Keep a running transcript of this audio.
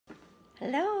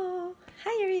Hello,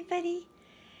 hi everybody.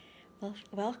 Well,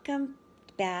 welcome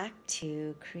back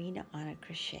to Karina on a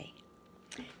Crochet.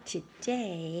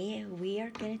 Today we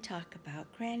are going to talk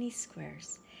about granny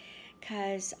squares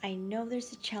because I know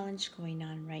there's a challenge going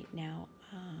on right now.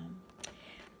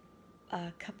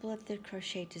 A couple of the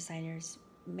crochet designers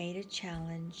made a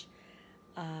challenge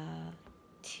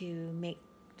to make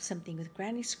something with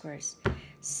granny squares.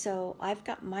 So I've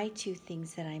got my two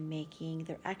things that I'm making.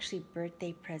 They're actually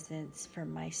birthday presents for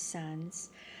my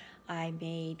sons. I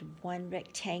made one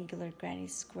rectangular granny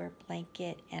square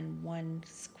blanket and one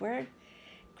square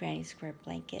granny square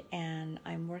blanket, and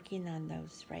I'm working on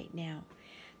those right now.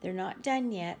 They're not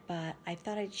done yet, but I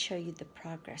thought I'd show you the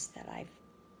progress that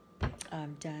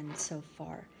I've done so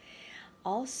far.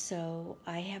 Also,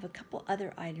 I have a couple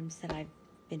other items that I've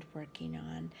been working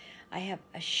on. I have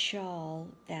a shawl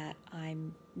that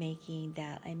I'm making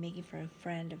for a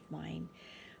friend of mine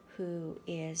who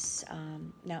is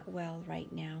not well right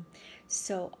now.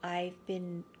 So I've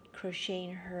been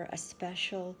crocheting her a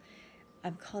special,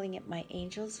 I'm calling it my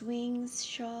angel's wings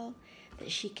shawl, that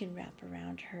she can wrap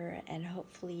around her and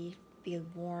hopefully feel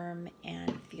warm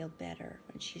and feel better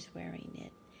when she's wearing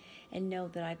it. And know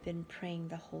that I've been praying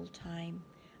the whole time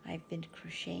I've been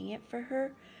crocheting it for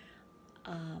her.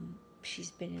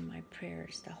 She's been in my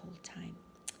prayers the whole time.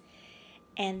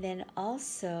 And then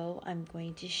also I'm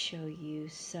going to show you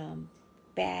some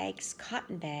bags,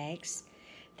 cotton bags,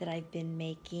 that I've been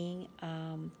making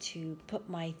to put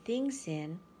my things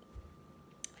in,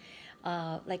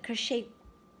 like crochet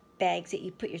bags that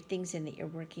you put your things in that you're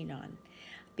working on.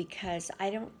 Because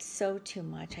I don't sew too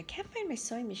much. I can't find my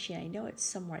sewing machine. I know it's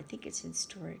somewhere. I think it's in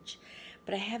storage.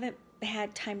 But I haven't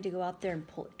had time to go out there and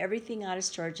pull everything out of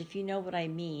storage, if you know what I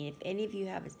mean. If any of you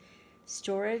have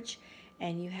storage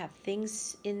and you have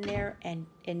things in there, and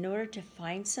in order to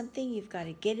find something, you've got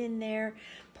to get in there,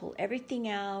 pull everything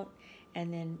out,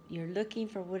 and then you're looking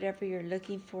for whatever you're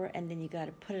looking for, and then you got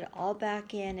to put it all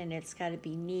back in, and it's got to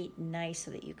be neat and nice so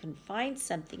that you can find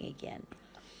something again.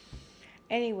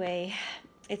 Anyway,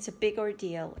 it's a big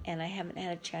ordeal, and I haven't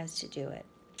had a chance to do it.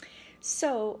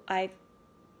 So I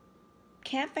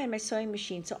can't find my sewing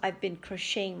machine, so I've been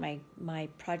crocheting my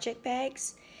project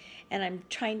bags, and I'm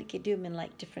trying to do them in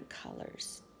like different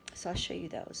colors. So I'll show you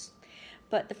those.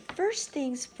 But the first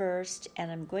things first,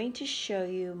 and I'm going to show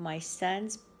you my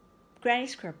son's granny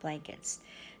square blankets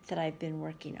that I've been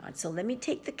working on. So let me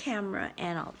take the camera,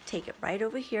 and I'll take it right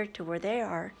over here to where they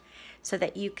are so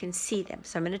that you can see them.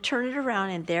 So I'm going to turn it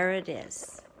around, and there it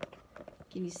is.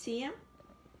 Can you see them?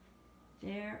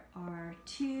 There are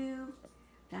two.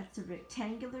 That's a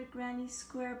rectangular granny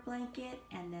square blanket,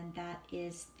 and then that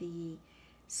is the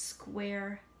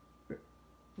square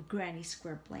granny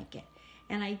square blanket.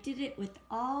 And I did it with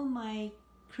all my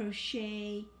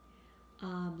crochet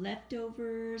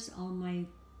leftovers, all my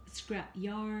scrap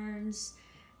yarns,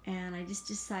 and I just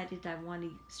decided I want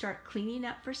to start cleaning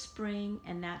up for spring,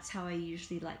 and that's how I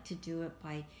usually like to do it,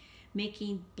 by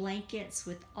making blankets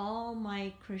with all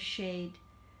my crocheted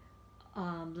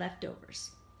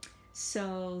leftovers.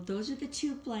 So those are the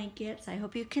two blankets. I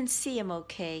hope you can see them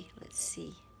okay. Let's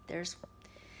see. There's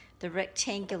the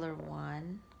rectangular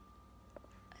one.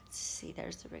 Let's see,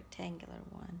 there's the rectangular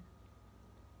one.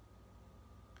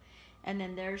 And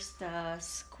then there's the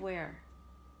square.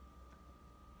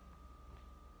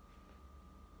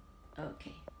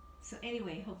 Okay, so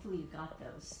anyway, hopefully you got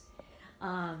those.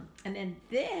 And then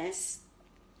this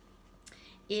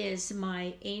is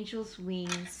my angel's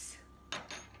wings.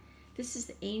 This is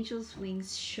the angel's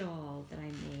wings shawl that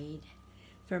I made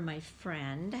for my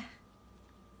friend.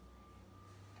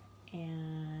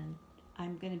 And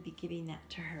I'm going to be giving that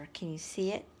to her. Can you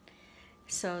see it?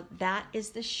 So that is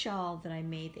the shawl that I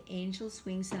made, the angel's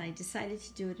wings, and I decided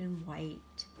to do it in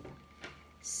white.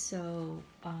 So,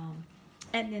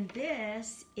 and then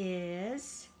this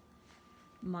is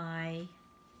my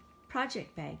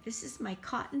project bag. This is my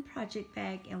cotton project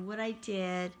bag, and what I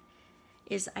did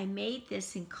is I made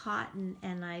this in cotton,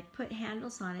 and I put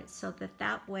handles on it so that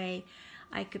that way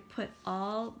I could put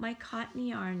all my cotton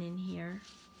yarn in here,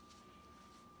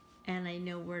 and I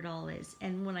know where it all is.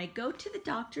 And when I go to the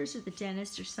doctor's or the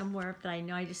dentist or somewhere that I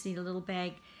know I just need a little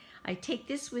bag, I take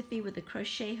this with me with a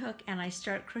crochet hook, and I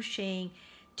start crocheting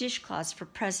dishcloths for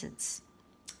presents.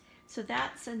 So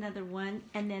that's another one.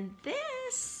 And then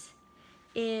this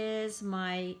is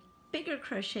my bigger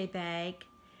crochet bag,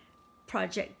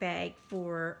 project bag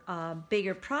for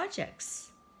bigger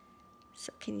projects.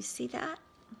 So can you see that?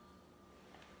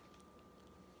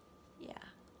 Yeah,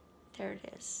 there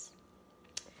it is.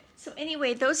 So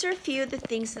anyway, those are a few of the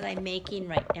things that I'm making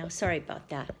right now. Sorry about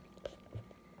that.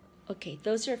 Okay,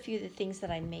 those are a few of the things that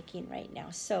I'm making right now.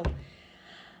 So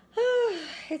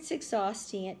it's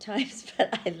exhausting at times,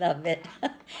 but I love it.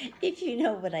 If you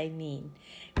know what I mean.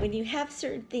 When you have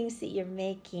certain things that you're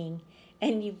making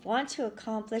and you want to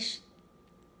accomplish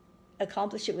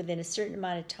it within a certain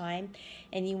amount of time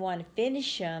and you want to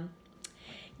finish them,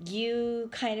 you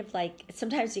kind of like,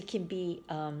 sometimes it can be,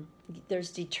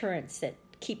 there's deterrents that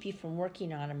keep you from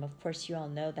working on them. Of course, you all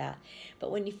know that. But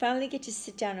when you finally get to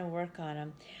sit down and work on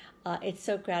them, it's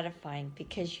so gratifying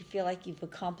because you feel like you've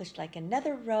accomplished like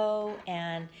another row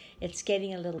and it's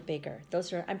getting a little bigger.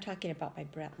 Those are, I'm talking about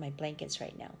my blankets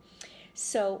right now.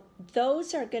 So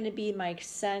those are going to be my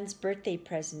son's birthday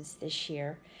presents this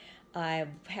year. I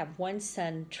have one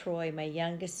son, Troy, my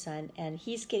youngest son, and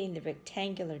he's getting the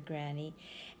rectangular granny.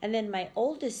 And then my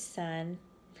oldest son,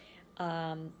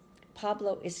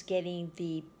 Pablo, is getting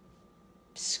the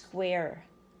square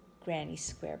granny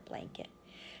square blanket.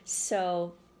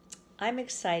 So I'm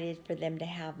excited for them to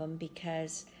have them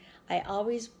because I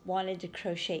always wanted to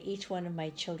crochet each one of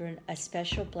my children a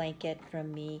special blanket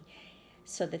from me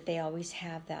so that they always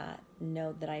have that,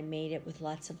 know that I made it with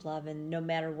lots of love, and no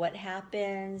matter what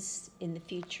happens in the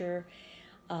future,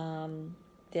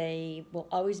 they will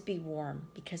always be warm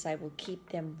because I will keep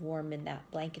them warm in that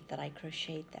blanket that I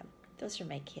crocheted them. Those are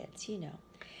my kids, you know.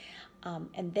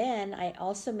 And then I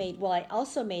also made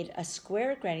a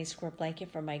square granny square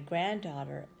blanket for my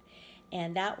granddaughter,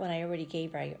 and that one I already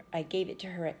gave her. I gave it to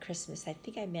her at Christmas. I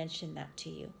think I mentioned that to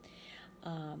you.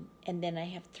 And then I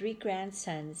have 3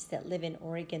 grandsons that live in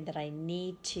Oregon that I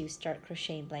need to start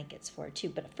crocheting blankets for too.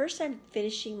 But first I'm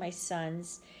finishing my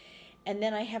sons, and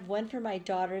then I have one for my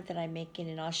daughter that I'm making,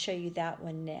 and I'll show you that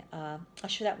one. I'll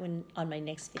show that one on my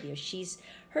next video.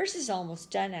 Hers is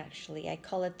almost done actually. I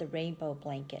call it the rainbow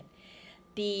blanket.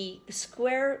 The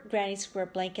square granny square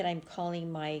blanket I'm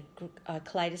calling my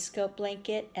kaleidoscope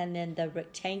blanket, and then the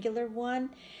rectangular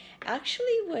one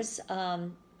actually was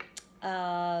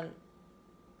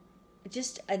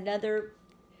just another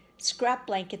scrap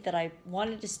blanket that I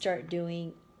wanted to start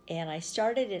doing, and I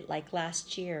started it like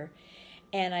last year,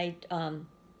 and I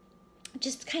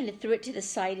just kind of threw it to the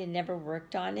side and never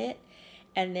worked on it.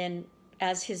 And then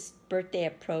as his birthday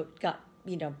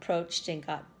approached and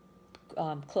got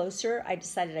closer, I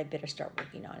decided I better start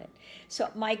working on it. So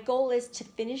my goal is to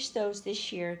finish those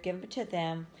this year, give them to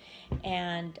them,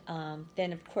 and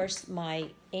then of course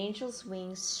my Angel's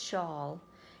Wings shawl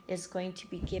is going to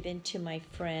be given to my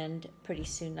friend pretty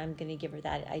soon. I'm going to give her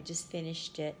that. I just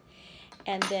finished it.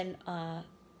 And then I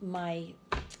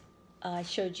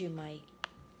showed you my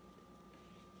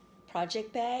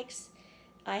project bags.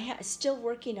 Still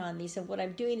working on these, and what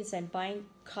I'm doing is I'm buying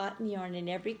cotton yarn in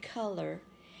every color,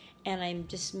 and I'm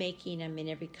just making them in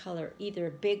every color, either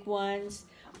big ones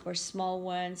or small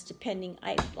ones, depending.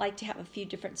 I like to have a few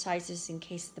different sizes in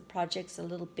case the project's a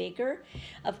little bigger.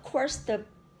 Of course, the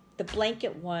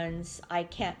blanket ones, I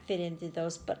can't fit into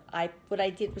those, but what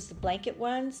I did was the blanket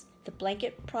ones, the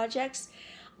blanket projects,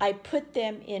 I put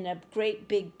them in a great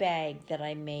big bag that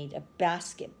I made, a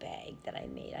basket bag that I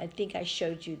made. I think I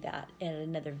showed you that in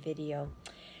another video.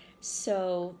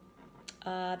 So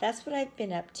that's what I've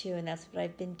been up to, and that's what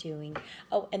I've been doing.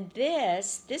 Oh, and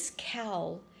this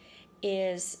cowl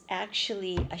is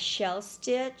actually a shell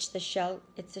stitch.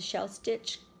 It's a shell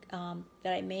stitch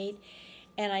that I made.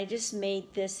 And I just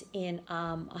made this in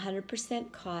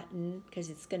 100% cotton because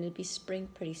it's going to be spring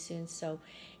pretty soon. So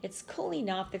it's cooling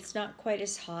off. It's not quite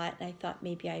as hot. And I thought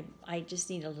maybe I just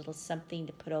need a little something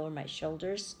to put over my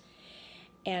shoulders.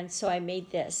 And so I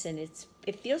made this, and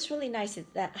it feels really nice.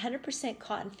 That 100%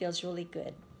 cotton feels really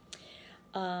good.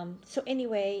 So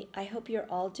anyway, I hope you're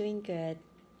all doing good.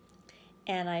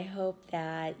 And I hope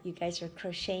that you guys are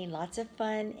crocheting lots of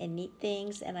fun and neat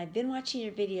things. And I've been watching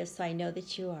your videos, so I know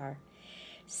that you are.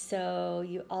 So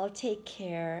you all take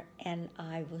care, and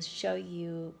I will show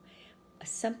you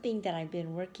something that I've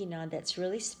been working on that's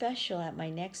really special at my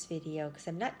next video, because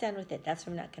I'm not done with it. That's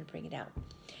why I'm not going to bring it out.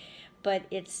 But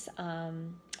it's a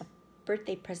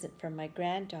birthday present from my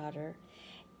granddaughter,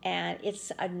 and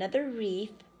it's another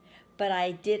wreath, but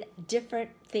I did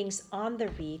different things on the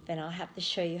wreath, and I'll have to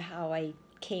show you how I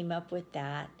came up with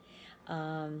that.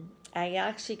 I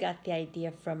actually got the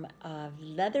idea from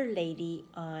another lady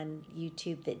on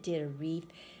YouTube that did a wreath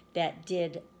that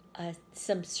did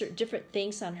some different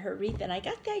things on her wreath, and I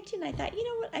got the idea, and I thought, you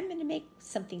know what, I'm going to make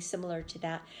something similar to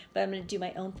that, but I'm going to do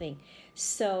my own thing.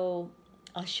 So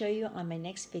I'll show you on my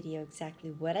next video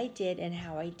exactly what I did and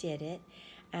how I did it,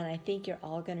 and I think you're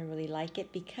all going to really like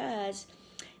it because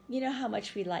you know how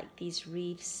much we like these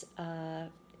wreaths, and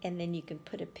then you can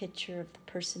put a picture of the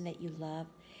person that you love.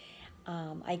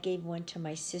 I gave one to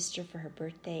my sister for her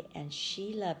birthday, and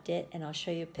she loved it, and I'll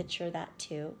show you a picture of that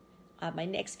too. My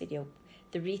next video,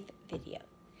 the wreath video.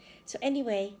 So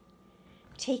anyway,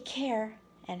 take care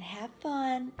and have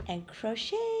fun and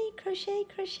crochet, crochet,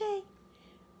 crochet.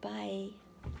 Bye.